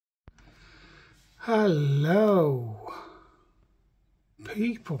Hello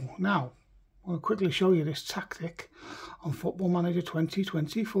people. Now I'll quickly show you this tactic on Football Manager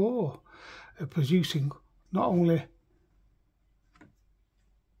 2024, producing not only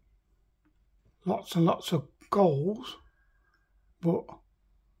lots and lots of goals but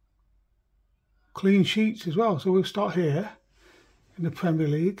clean sheets as well. So we'll start here in the Premier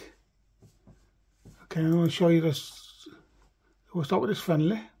League. Okay, I'm going to show you this. We'll start with this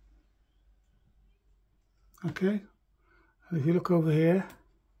friendly. Okay, and if you look over here,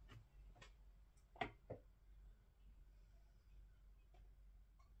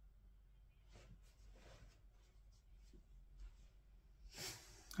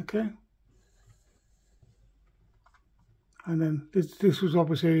 okay, and then this was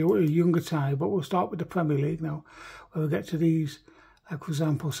obviously a younger tie, but we'll start with the Premier League now, where we get to these, like for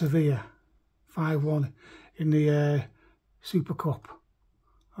example Sevilla 5-1 in the Super Cup.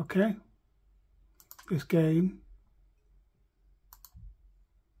 Okay, this game,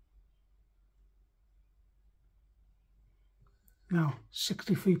 now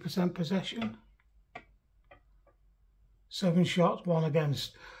 63% possession, 7 shots, 1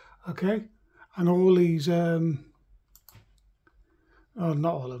 against. Okay, and all these oh,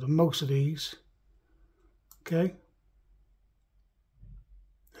 not all of them, most of these, okay,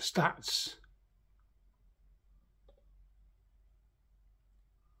 the stats,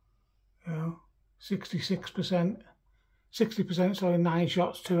 66%, 60%, sorry, 9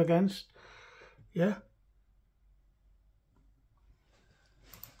 shots, 2 against, yeah.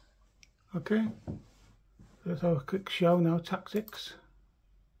 Okay, let's have a quick show now, tactics.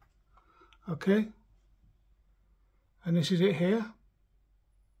 Okay, and this is it here.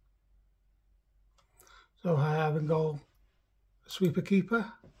 So I have in goal sweeper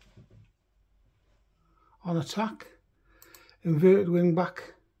keeper, on attack, inverted wing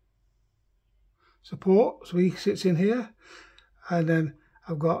back support, so he sits in here, and then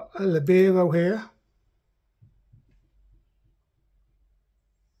I've got a libero here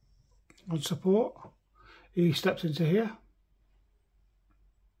on support, he steps into here.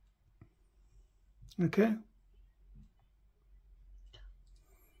 Okay,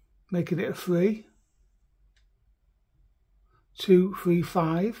 making it a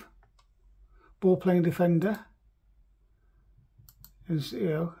 3-2-3-5, ball playing defender, and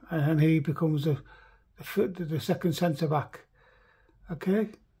and he becomes the second centre back. Okay,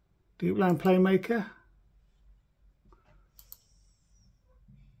 deep line playmaker,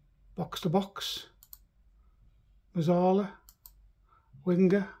 box to box, Mazzala,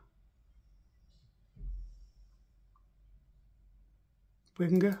 winger,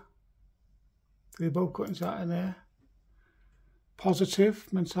 they both cuttings that in there. Positive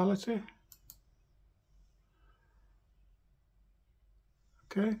mentality.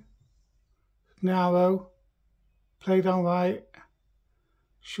 Okay, narrow, play down right,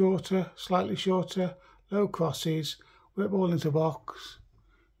 shorter, slightly shorter, low crosses, whip ball into box,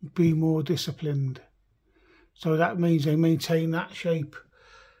 be more disciplined. So that means they maintain that shape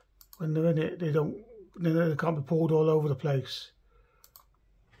when they're in it. They can't be pulled all over the place.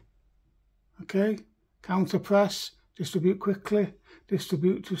 Okay, counter press, distribute quickly,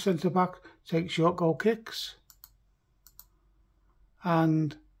 distribute to centre back, take short goal kicks,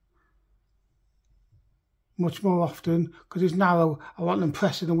 and much more often, because it's narrow, I want them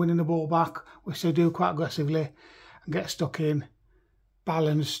pressing and winning the ball back, which they do quite aggressively, and get stuck in,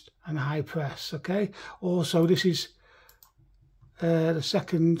 balanced and high press. Okay, also this is the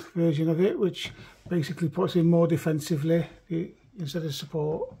second version of it, which basically puts in more defensively instead of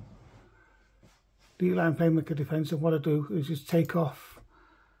support. Deep line playmaker defence, and what I do is just take off.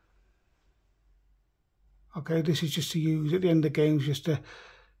 Okay, this is just to use at the end of games, just to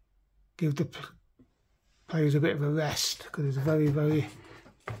give the players a bit of a rest, because it's very, very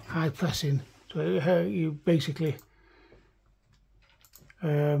high pressing. So you basically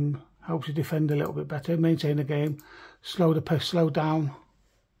helps you defend a little bit better, maintain the game, slow the pace, slow down.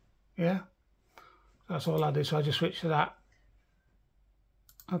 Yeah, that's all I did. So I just switched to that.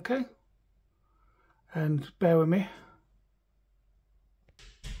 Okay, and bear with me.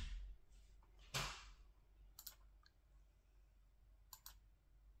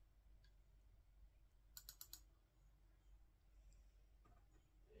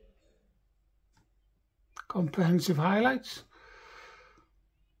 Comprehensive highlights.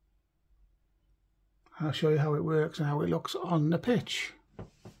 I'll show you how it works and how it looks on the pitch.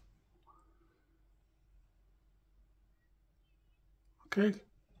 Okay,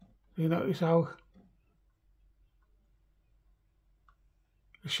 you notice how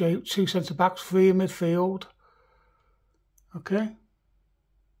the shape, 2 centre backs, 3 in midfield. Okay,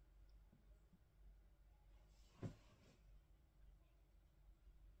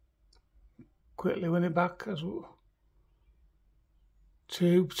 quickly win it back as well.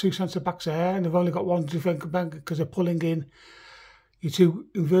 Two centre backs there, and they've only got one defensive back because they're pulling in your two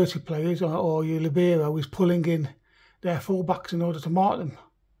inverted players, or your libero is pulling in their full backs in order to mark them,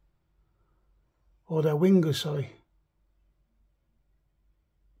 or their wingers, sorry.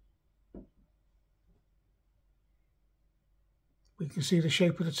 We can see the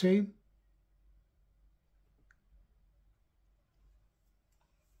shape of the team.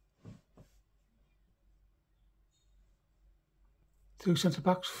 Two centre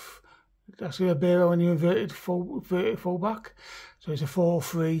backs. That's the libero and your inverted full back. So it's a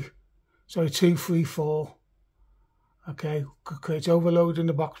 4-3. Sorry, 2-3-4. Okay, creates overload in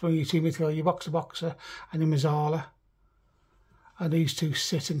the box when you two midfield, your boxer and your Mazzala. And these two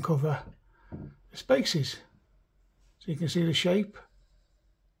sit and cover the spaces. So you can see the shape.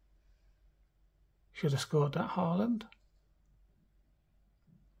 Should have scored that, Haaland.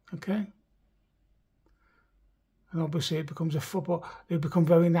 Okay. And obviously it becomes a football. They become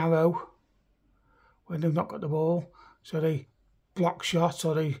very narrow when they've not got the ball. So they block shots,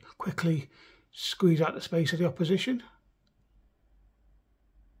 or they quickly squeeze out the space of the opposition.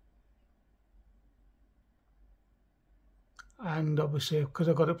 And obviously, because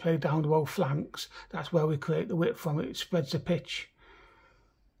I've got to play down both flanks, that's where we create the width from it. It spreads the pitch,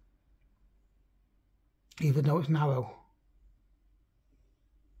 even though it's narrow.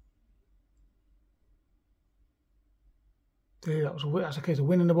 That's a case of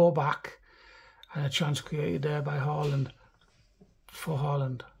winning the ball back, and a chance created there by Haaland, for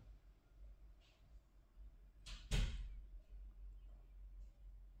Haaland.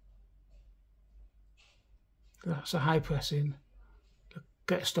 That's a high pressing,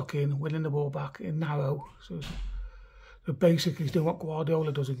 get stuck in, winning the ball back in narrow. So basically doing what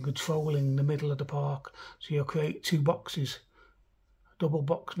Guardiola does in controlling the middle of the park. So you'll create two boxes, a double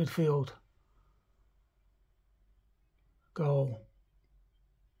box midfield. Goal,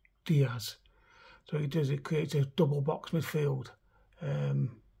 Diaz. So it creates a double box midfield. So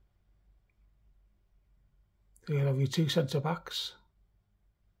you'll have your two centre backs.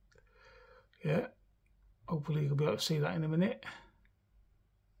 Yeah, hopefully you'll be able to see that in a minute.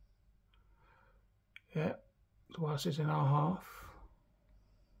 Yeah, so whilst it's in our half.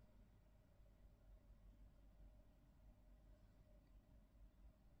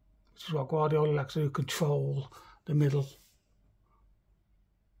 Which is what Guardiola likes to do, control the middle.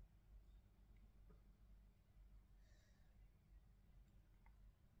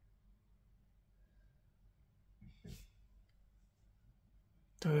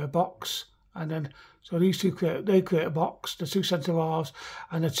 So a box, and then so these two create a box, the two centre halves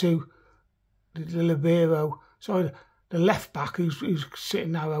and the libero. So the left back who's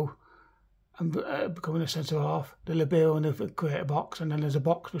sitting narrow and becoming a centre half, the libero, and they create a box, and then there's a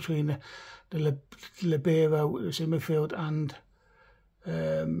box between the libero that's in midfield and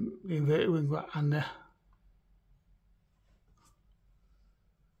the inverted wing back and the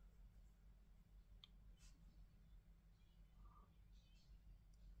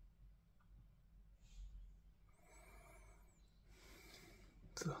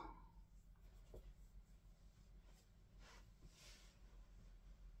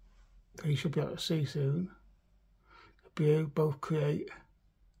you should be able to see soon. They both create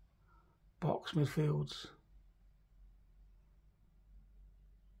box midfields.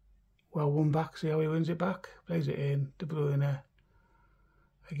 Well, one back, see how he wins it back? Plays it in, De Bruyne.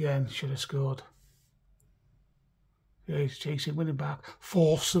 Again, should have scored. Yeah, he's chasing, winning back.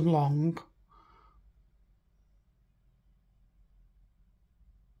 Force them long.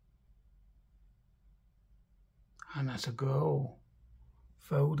 And that's a goal.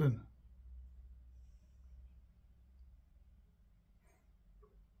 Foden.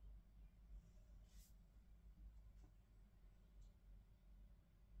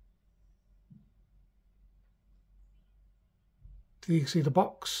 Do you see the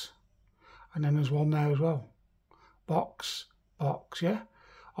box? And then there's one there as well. Box, box, yeah?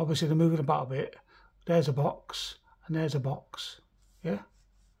 Obviously they're moving about a bit. There's a box, and there's a box, yeah?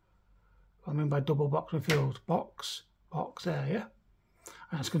 I mean by double box midfield. Box, box there, yeah?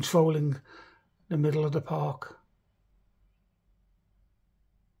 And it's controlling the middle of the park.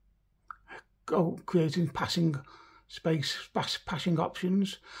 Creating passing space, passing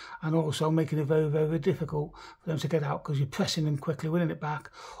options, and also making it very, very difficult for them to get out because you're pressing them quickly, winning it back,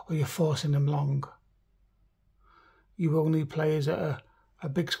 or you're forcing them long. You will need players that are a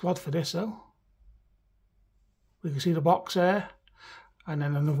big squad for this though. We can see the box there, and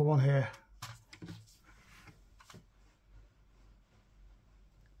then another one here.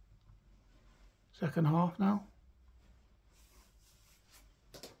 Second half now.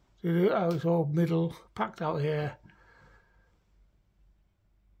 See how it's all middle packed out here.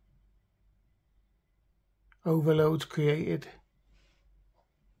 Overloads created.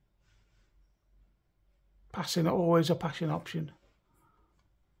 Passing always a passing option.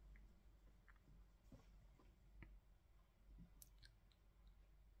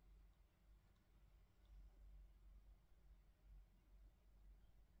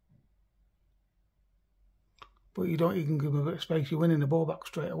 But you don't even give them a bit of space, you're winning the ball back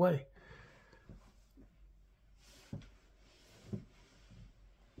straight away.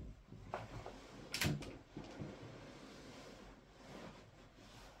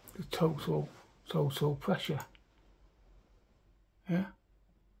 The total pressure. Yeah.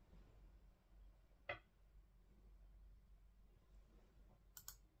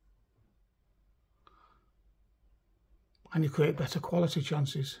 And you create better quality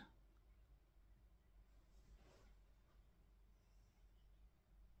chances.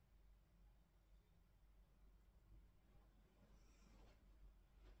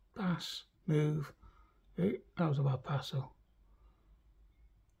 Pass, move. That was a bad pass though.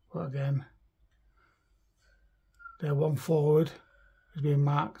 But again, their one forward is being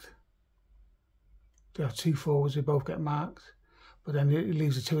marked. There are two forwards, they both get marked. But then it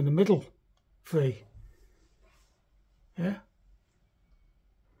leaves the two in the middle free. Yeah?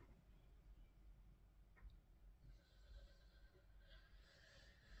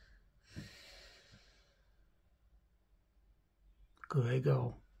 Great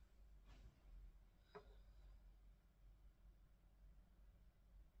goal.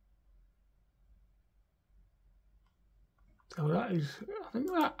 So that is, I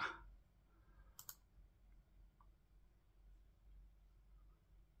think that.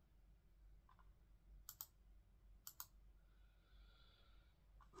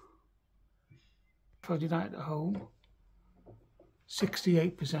 Sheffield United at home,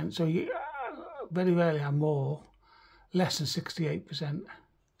 68%. So you very rarely have more, less than 68%,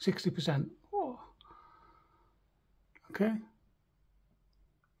 60%. Oh. Okay.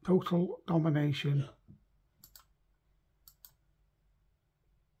 Total domination.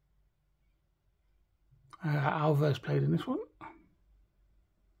 Alvarez played in this one.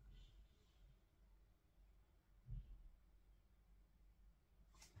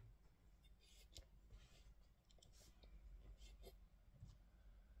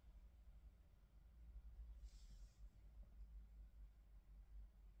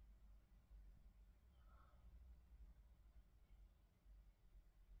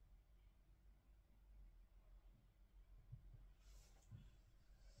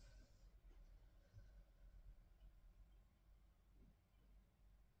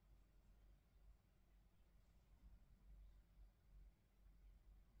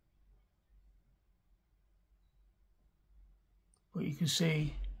 But you can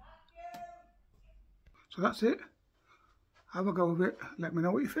see. So that's it. Have a go with it. Let me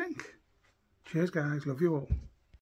know what you think. Cheers guys, love you all.